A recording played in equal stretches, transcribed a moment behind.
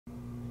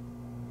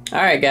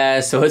Alright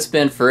guys, so it's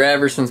been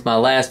forever since my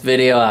last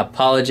video. I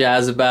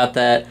apologize about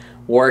that.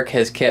 Work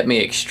has kept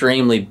me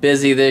extremely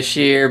busy this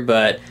year,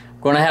 but I'm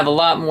going to have a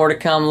lot more to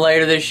come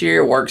later this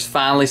year. Work's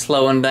finally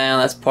slowing down.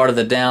 That's part of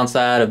the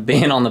downside of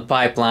being on the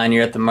pipeline.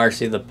 You're at the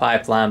mercy of the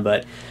pipeline,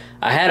 but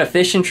I had a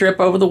fishing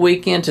trip over the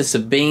weekend to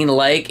Sabine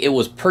Lake. It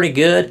was pretty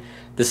good.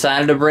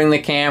 Decided to bring the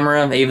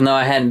camera, even though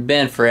I hadn't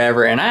been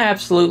forever, and I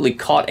absolutely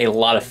caught a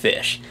lot of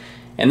fish.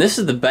 And this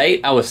is the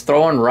bait I was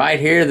throwing right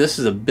here. This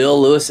is a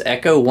Bill Lewis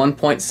Echo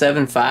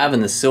 1.75 in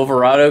the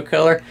Silverado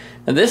color.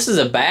 Now this is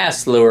a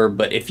bass lure,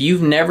 but if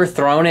you've never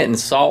thrown it in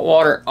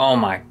saltwater, oh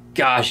my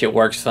gosh, it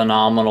works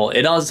phenomenal.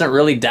 It doesn't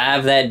really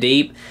dive that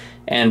deep,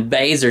 and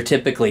bays are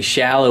typically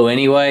shallow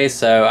anyway,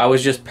 so I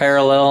was just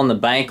paralleling the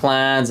bank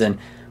lines and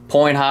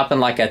point hopping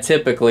like I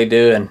typically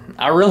do, and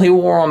I really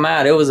wore them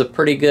out. It was a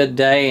pretty good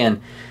day,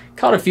 and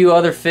caught a few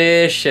other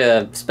fish,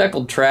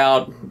 speckled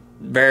trout,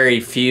 very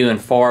few and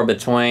far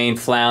between,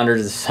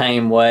 flounders the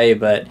same way.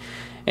 But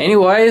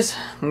anyways,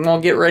 I'm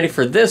gonna get ready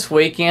for this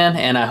weekend,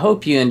 and I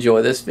hope you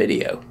enjoy this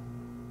video.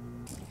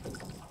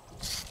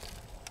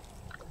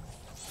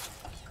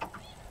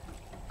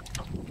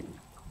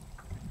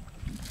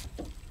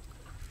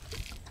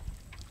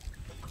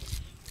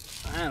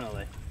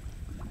 Finally.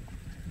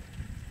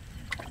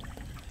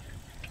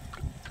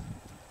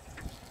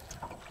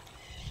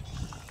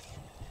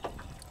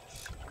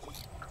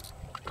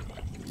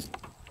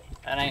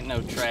 That ain't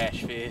no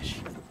trash fish.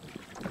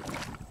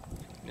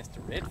 Mr.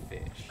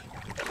 Redfish.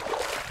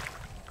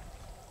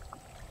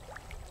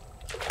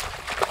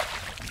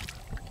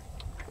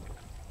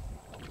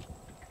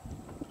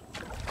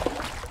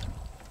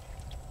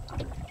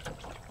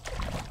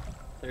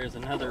 There's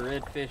another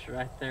redfish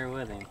right there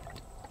with him.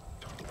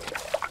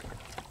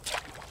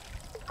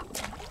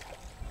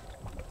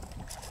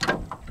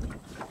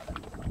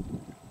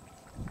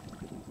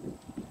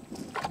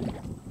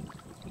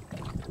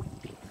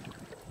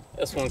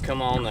 This one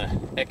come on the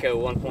Echo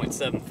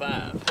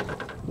 1.75.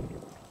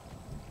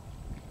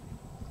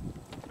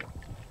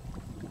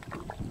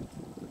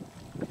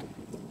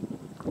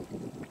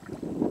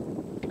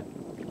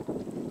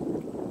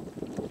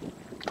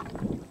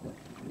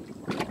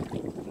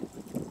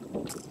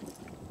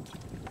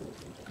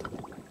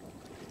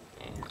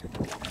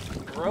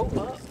 And throw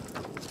up.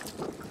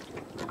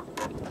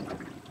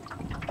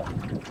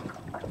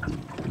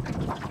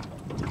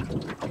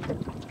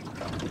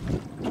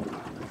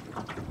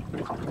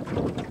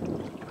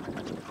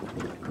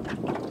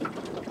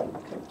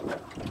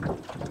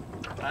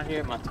 Right here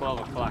at my 12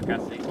 o'clock, I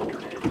see one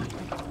fish.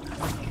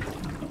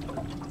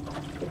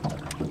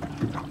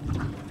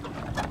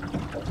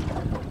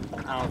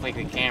 I don't think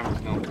the camera's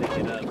gonna pick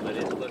it up, but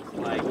it looks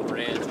like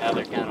red's how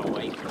they're kind of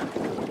waiting. Try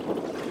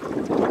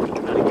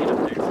to get up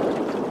there.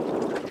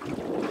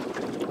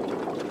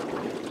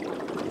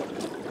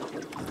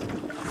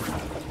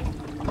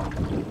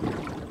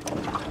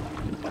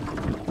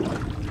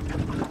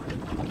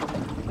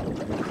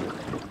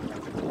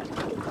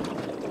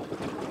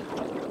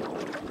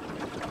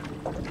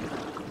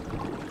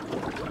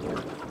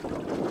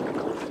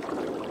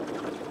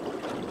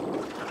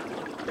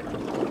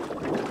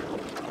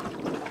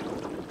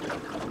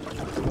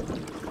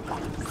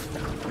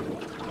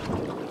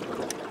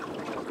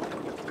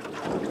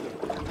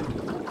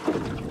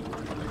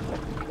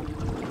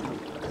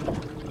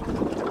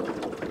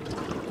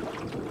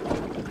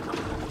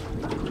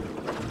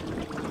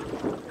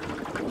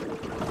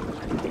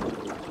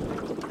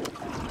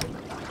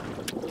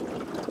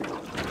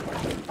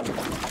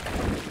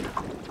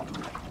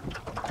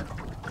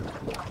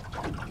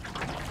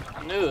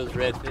 I knew it was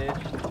redfish.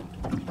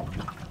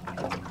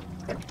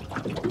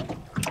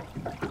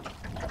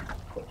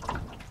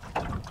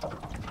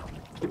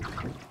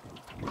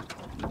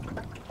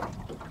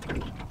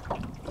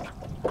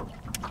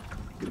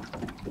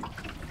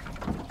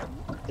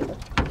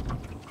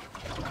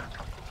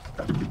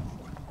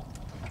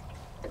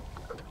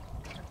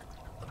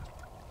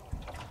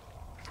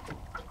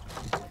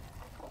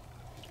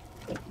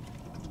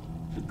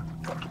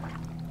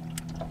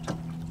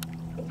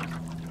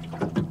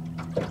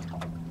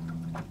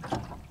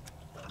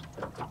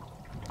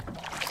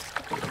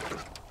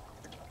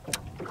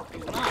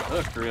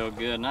 Hooked real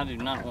good, and I do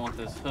not want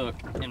this hook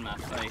in my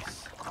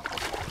face.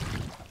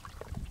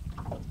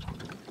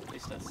 At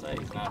least I say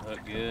he's not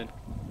hooked good.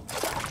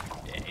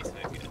 Yeah, he's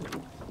hooked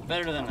good.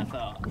 Better than I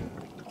thought.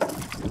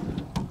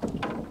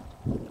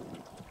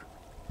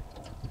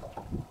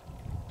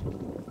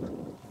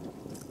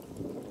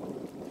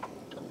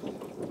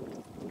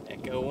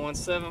 Echo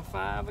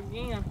 175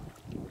 again.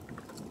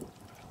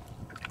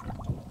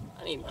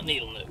 I need my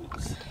needle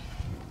nose.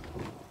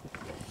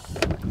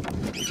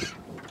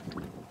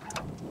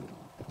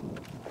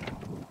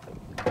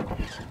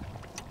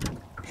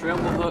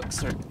 Treble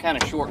hooks are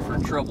kind of short for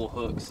treble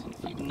hooks.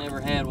 If you've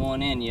never had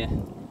one in you,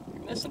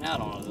 you're missing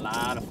out on a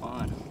lot of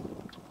fun.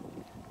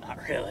 Not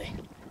really.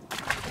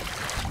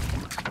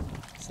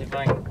 See if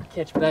I can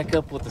catch back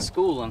up with the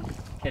school and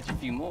catch a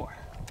few more.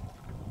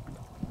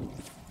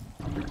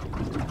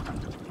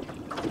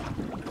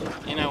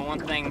 You know, one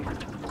thing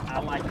I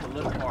like to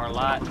look far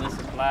alike, and this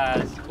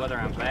applies whether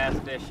I'm bass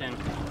fishing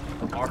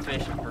or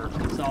fishing for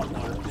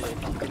saltwater fish.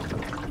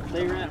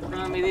 See right in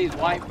front of me these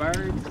white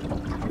birds?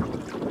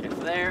 If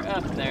they're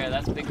up there,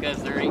 that's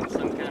because they're eating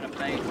some kind of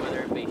bait,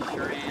 whether it be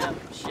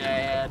shrimp,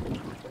 shad.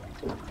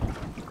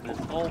 This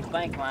whole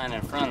bank line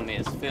in front of me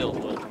is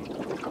filled with them.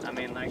 I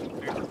mean, like,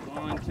 there's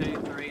 1,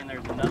 2, 3, and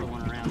there's another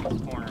one around this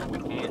corner we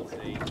can't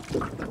see.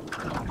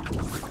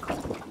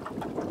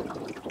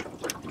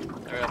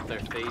 They're up there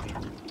feeding.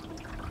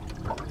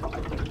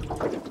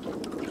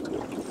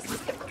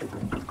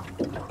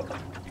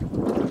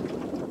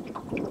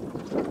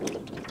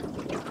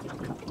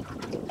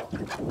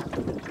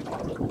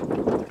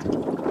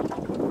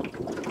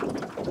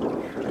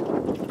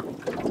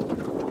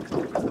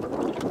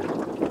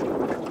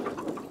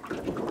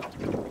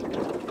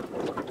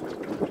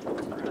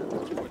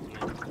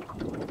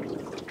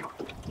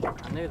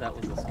 I knew that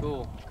was the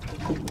school.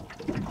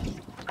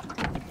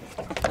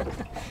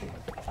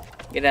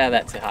 Get out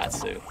of that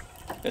Tohatsu.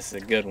 This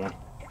is a good one.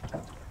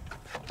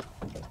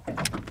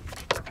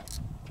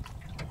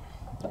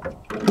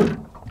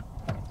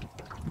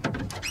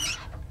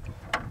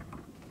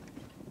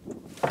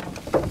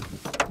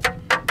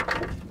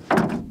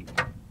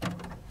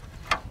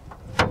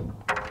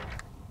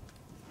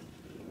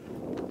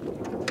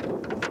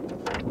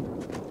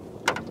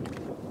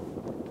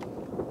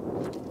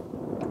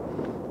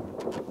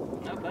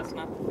 Nope, that's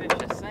not the fish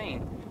I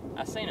seen.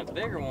 I seen a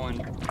bigger one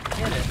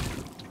hit it.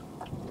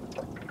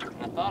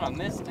 I thought I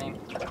missed him,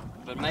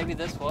 but maybe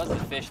this was the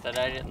fish that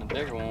ate it and the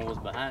bigger one was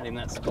behind him.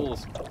 That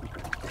school's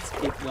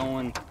keep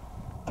going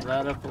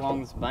right up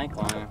along this bank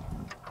line.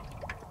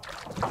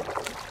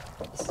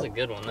 This is a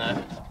good one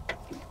though.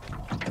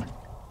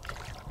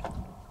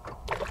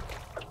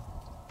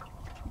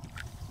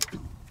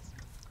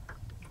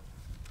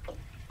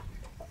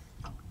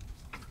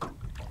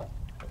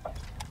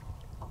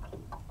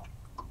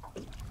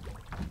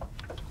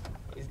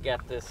 He's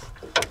got this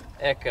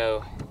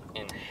echo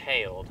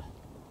inhaled.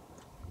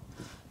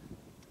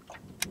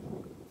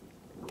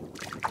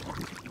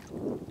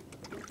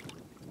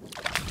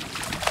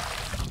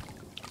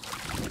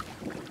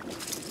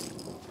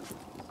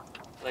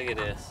 Look at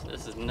this.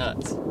 This is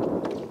nuts.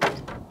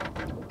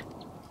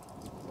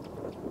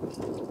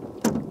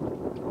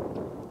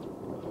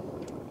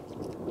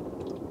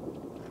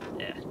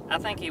 Yeah, I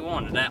think he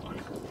wanted that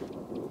one.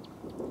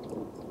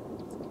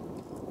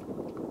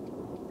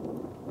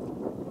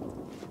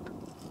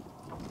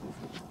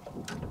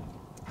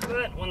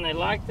 But when they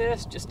like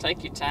this, just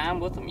take your time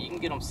with them. You can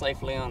get them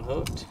safely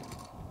unhooked.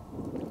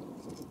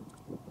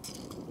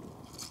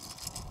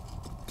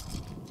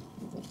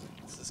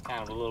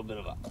 Kind of a little bit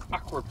of an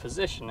awkward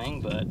positioning,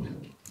 but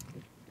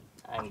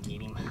I can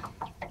get him.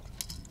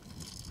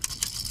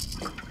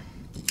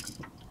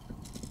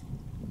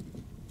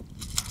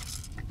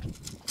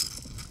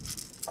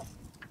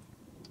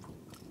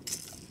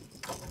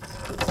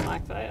 Just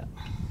like that.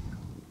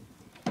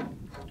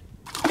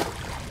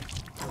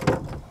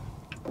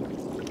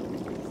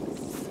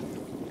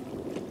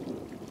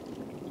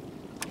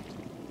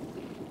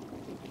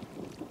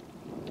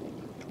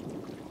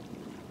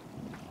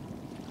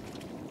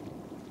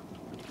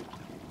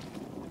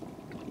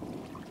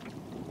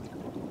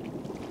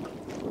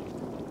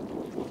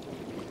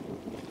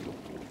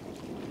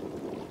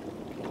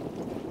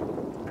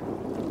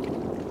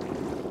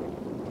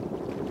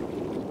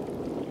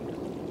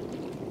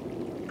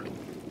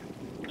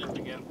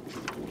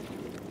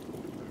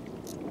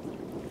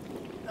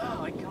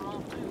 Oh, it come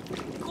off too.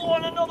 Oh,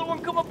 and another one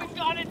come up and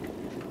got it.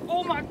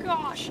 Oh my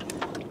gosh.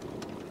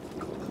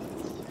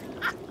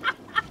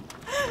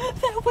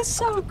 That was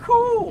so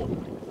cool.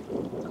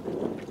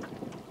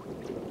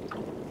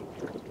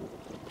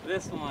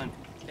 This one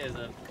is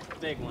a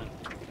big one.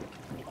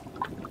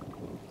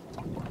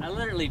 I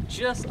literally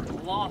just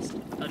lost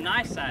a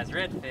nice sized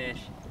redfish,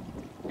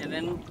 and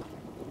then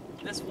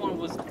this one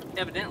was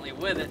evidently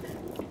with it.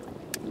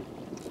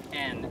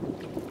 And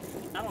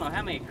I don't know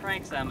how many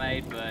cranks I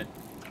made, but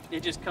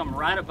it just come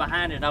right up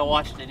behind it and I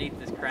watched it eat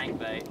this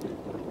crankbait.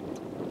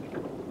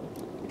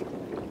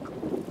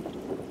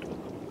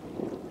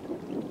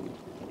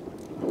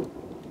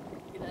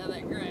 Get out of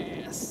that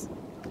grass.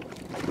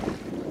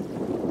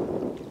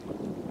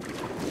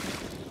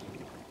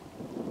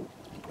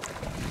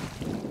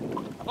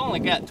 I've only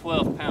got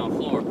 12-pound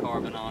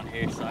fluorocarbon on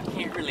here, so I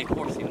can't really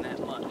horse him that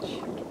much.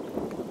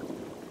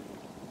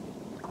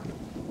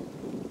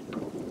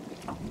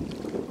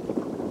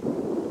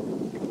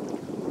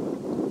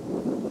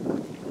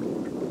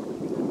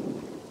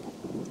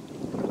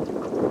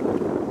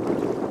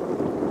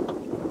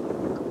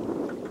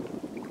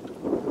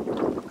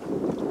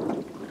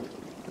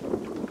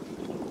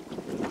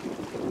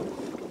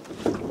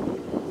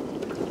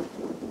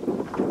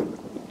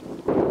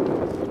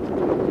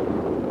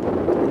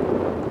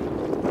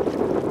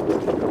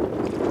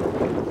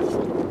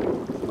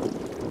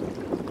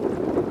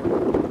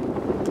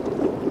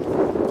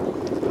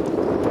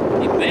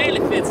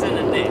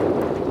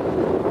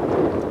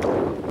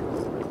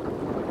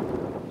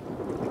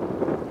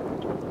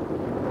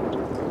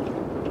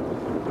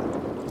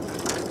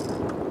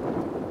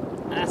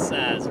 My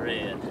size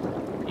red.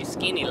 You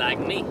skinny like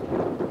me. I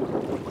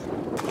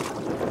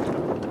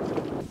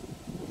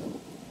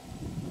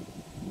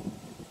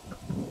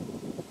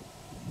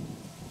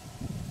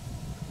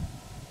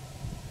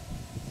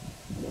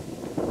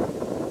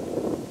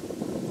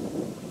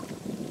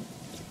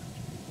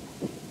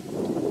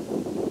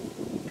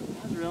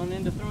was reeling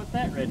in to throw at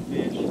that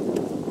redfish.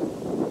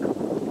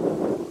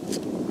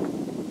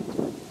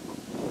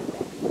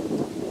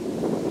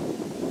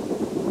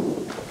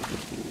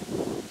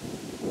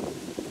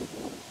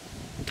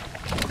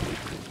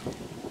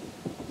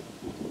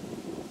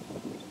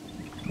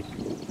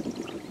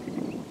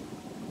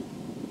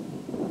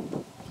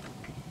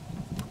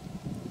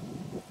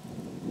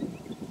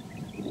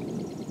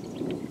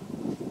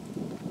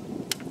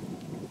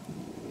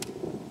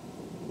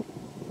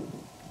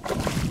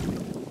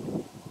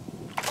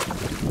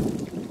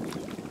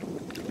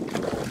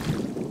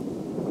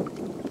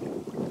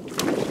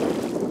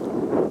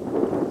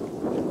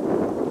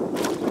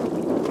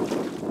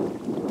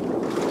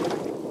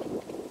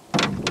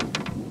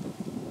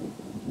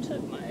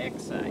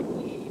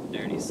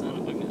 Dirty son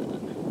of a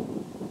gun.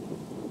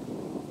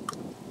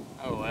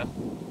 Oh well,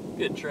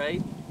 good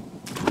trade.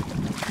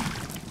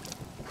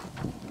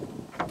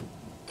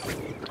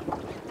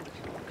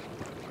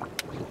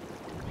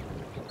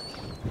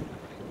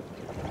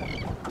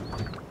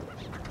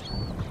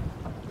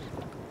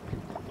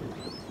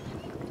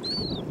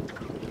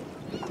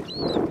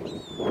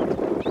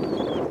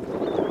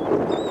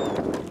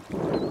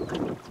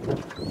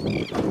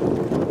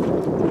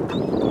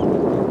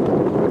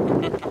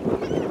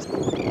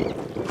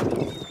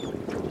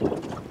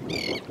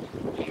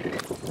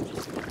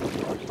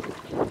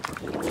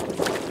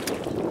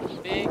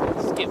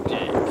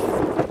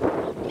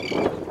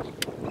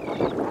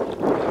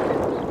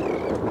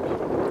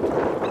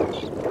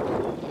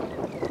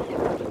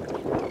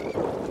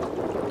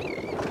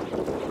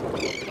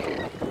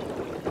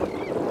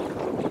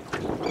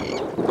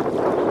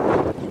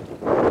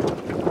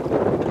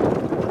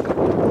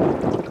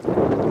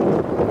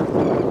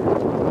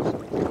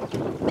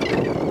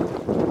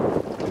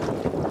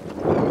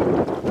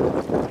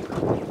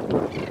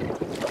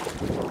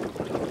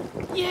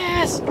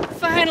 Yes!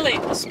 Finally!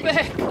 A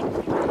speck!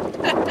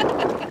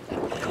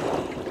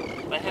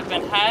 They have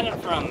been hiding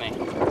from me.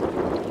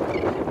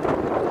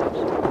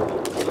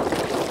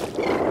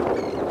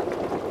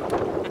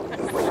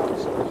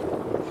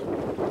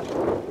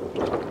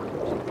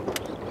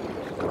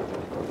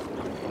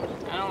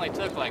 I only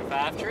took like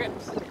 5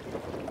 trips.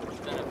 It's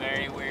been a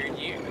very weird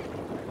year.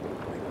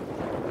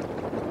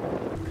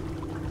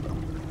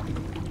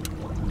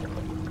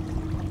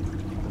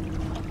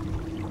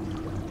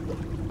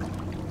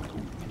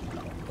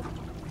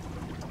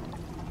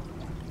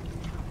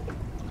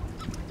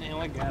 And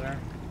we got our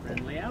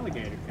friendly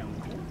alligator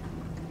coming through.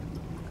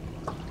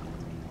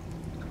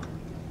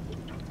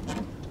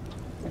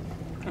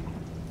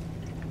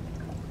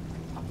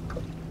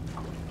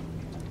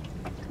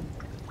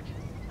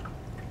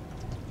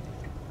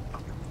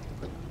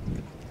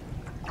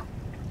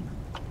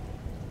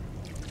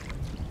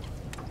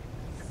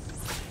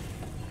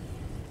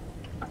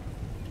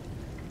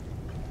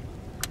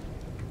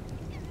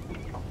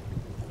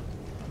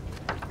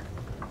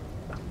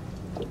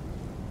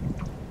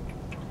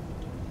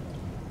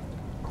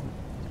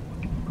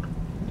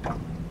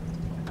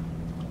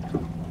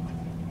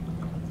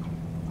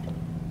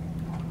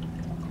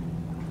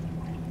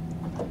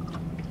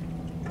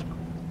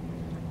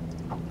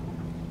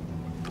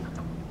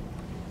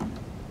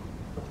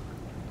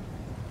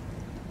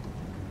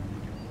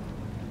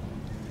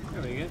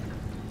 There we go.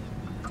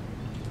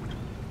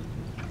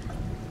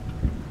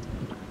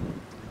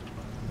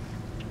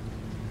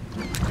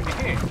 Look at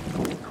here.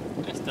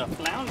 Mr.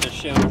 Flounder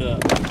showed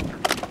up.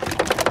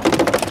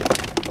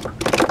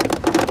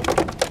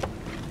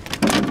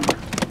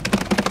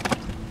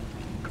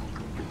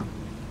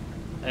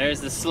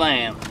 There's the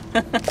slam.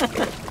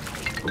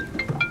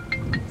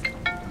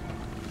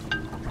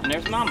 And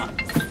there's Mama.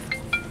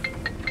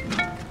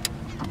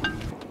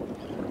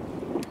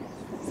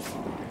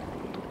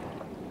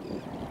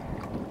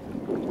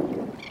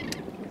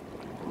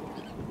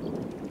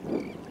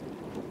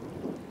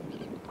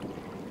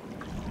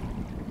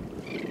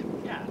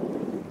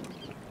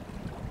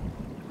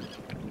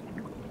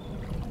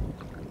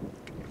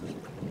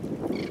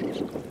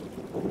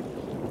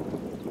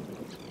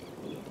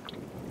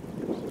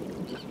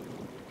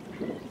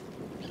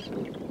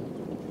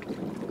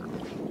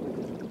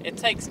 It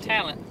takes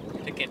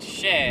talent to catch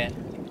shad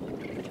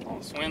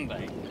on swim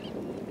bait.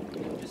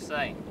 Just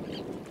saying.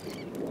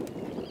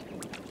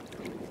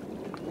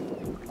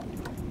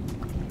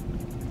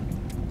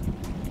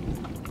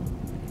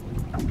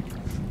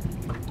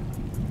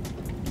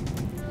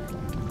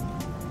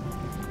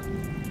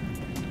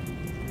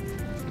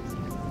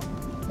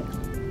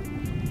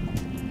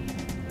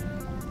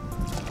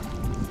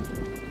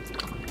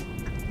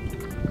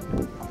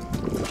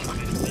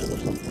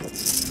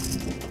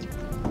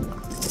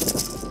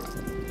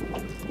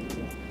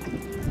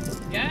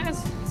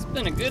 Guys, it's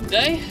been a good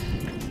day.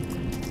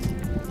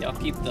 Y'all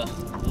keep the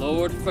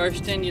Lord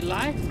first in your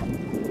life.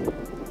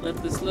 Let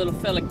this little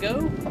fella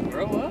go,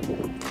 grow up.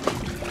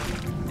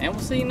 And we'll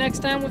see you next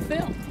time with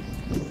film.